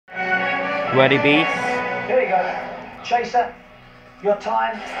Ready, Beast? Here we go. Chaser, your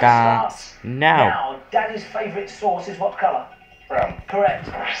time Starts now. Danny's favourite sauce is what colour? Brown. Correct.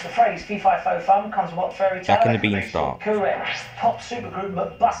 The phrase fee fi fo fum comes from what fairy tale? Jack and the Beanstalk. Correct. Pop supergroup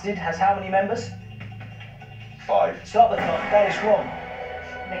McBusted has how many members? 5. Stop the clock. That is wrong.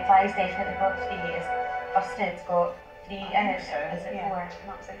 McFly's definitely got 3 years. Busted's got 3 in it. Is it 4?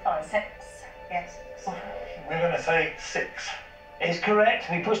 Not say 5. 6. Yes. We're going to say 6. Is correct.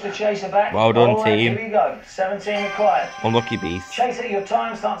 We push the chaser back. Well done, All right, team. Here we go. 17 required. Unlucky Beast. Chaser, your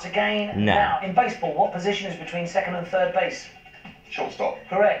time starts again Now. In baseball, what position is between second and third base? Shortstop.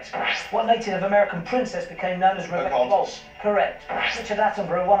 Correct. What Native American princess became known as Rebecca Pocahontas. Waltz? Correct. Richard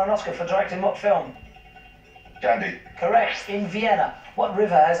Attenborough won an Oscar for directing what film? Gandhi. Correct. In Vienna, what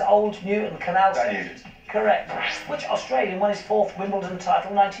river has Old Newton Canal? Danube. Correct. Which Australian won his 4th Wimbledon title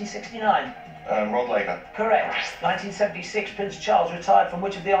in 1969? Rod Laver. Correct. 1976, Prince Charles retired from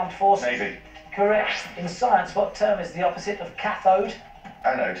which of the armed forces? Navy. Correct. In science, what term is the opposite of cathode?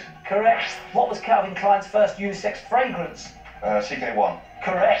 Anode. Correct. What was Calvin Klein's first unisex fragrance? CK1.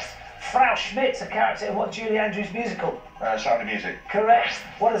 Correct. Frau Schmidt's a character in what Julie Andrews musical? Sound of Music. Correct.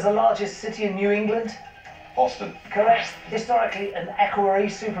 What is the largest city in New England? Boston. Correct. Historically, an equerry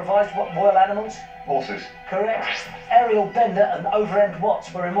supervised what royal animals? Horses. Correct. Ariel Bender and Overend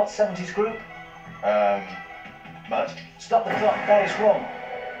Watts were in what 70s group? Mud. Stop the clock. That is wrong.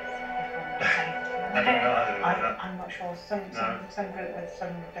 I'm not sure. Some group with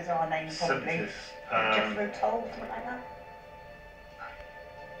some bizarre name, probably. 70s. Jethro Tull, something like that.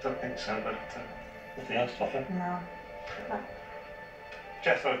 Don't think so, but nothing else to offer. No.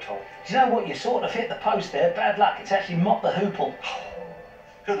 Jethro Tull. Do you know what? You sort of hit the post there. Bad luck. It's actually Mott the Hoople.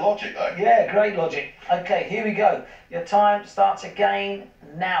 Good logic, though. Yeah, great logic. Okay, here we go. Your time starts again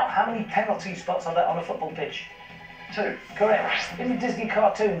now. How many penalty spots are there on a football pitch? 2. Correct. In the Disney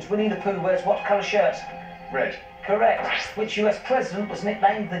cartoons, Winnie the Pooh wears what colour shirt? Red. Correct. Which US president was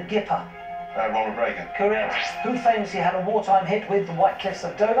nicknamed the Gipper? Ronald Reagan. Correct. Who famously had a wartime hit with the White Cliffs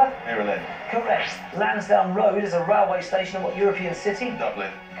of Dover? Mira Lynn. Correct. Lansdowne Road is a railway station in what European city?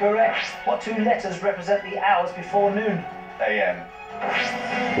 Dublin. Correct. What 2 letters represent the hours before noon? AM.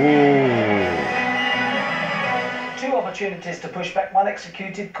 Ooh. 2 opportunities to push back, 1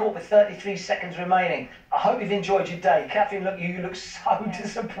 executed, caught with 33 seconds remaining. I hope you've enjoyed your day. Catherine, look, you look so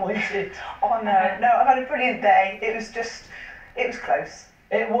disappointed. Oh no, I've had a brilliant day. It was close.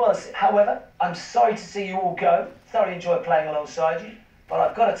 It was. However, I'm sorry to see you all go. Thoroughly enjoyed playing alongside you. But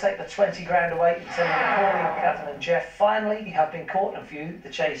I've got to take the 20 grand away and send it to Paulie, Catherine and Jeff. Finally, you have been caught and for you, the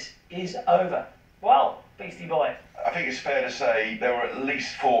chase is over. Well, Beastie Boy. I think it's fair to say there were at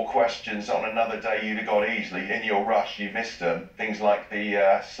least 4 questions on another day you'd have got easily. In your rush, you missed them. Things like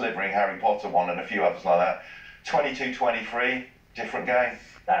the slivering Harry Potter one and a few others like that. 22-23, different game.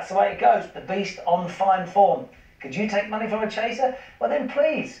 That's the way it goes. The Beast on fine form. Could you take money from a chaser? Well then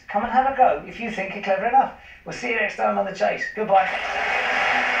please, come and have a go if you think you're clever enough. We'll see you next time on The Chase. Goodbye.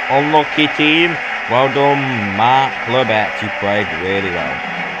 Unlucky team. Well done, Mark Lebet. You played really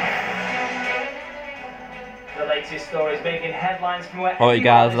well. The latest stories making headlines from where Hope you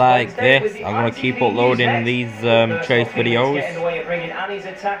guys like this. I'm going to keep uploading these chase videos. Get in the way of bringing Annie's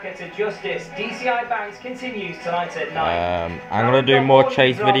attacker to justice. DCI Banks continues tonight at 9. I'm going to do more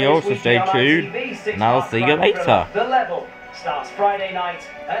chase videos, so stay tuned. And I'll see you later. The Level starts Friday night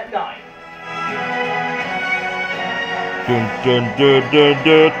at 9. Dun, dun, dun, dun,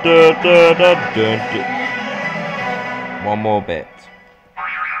 dun, dun, dun, dun, dun. One more bit.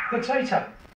 Potato.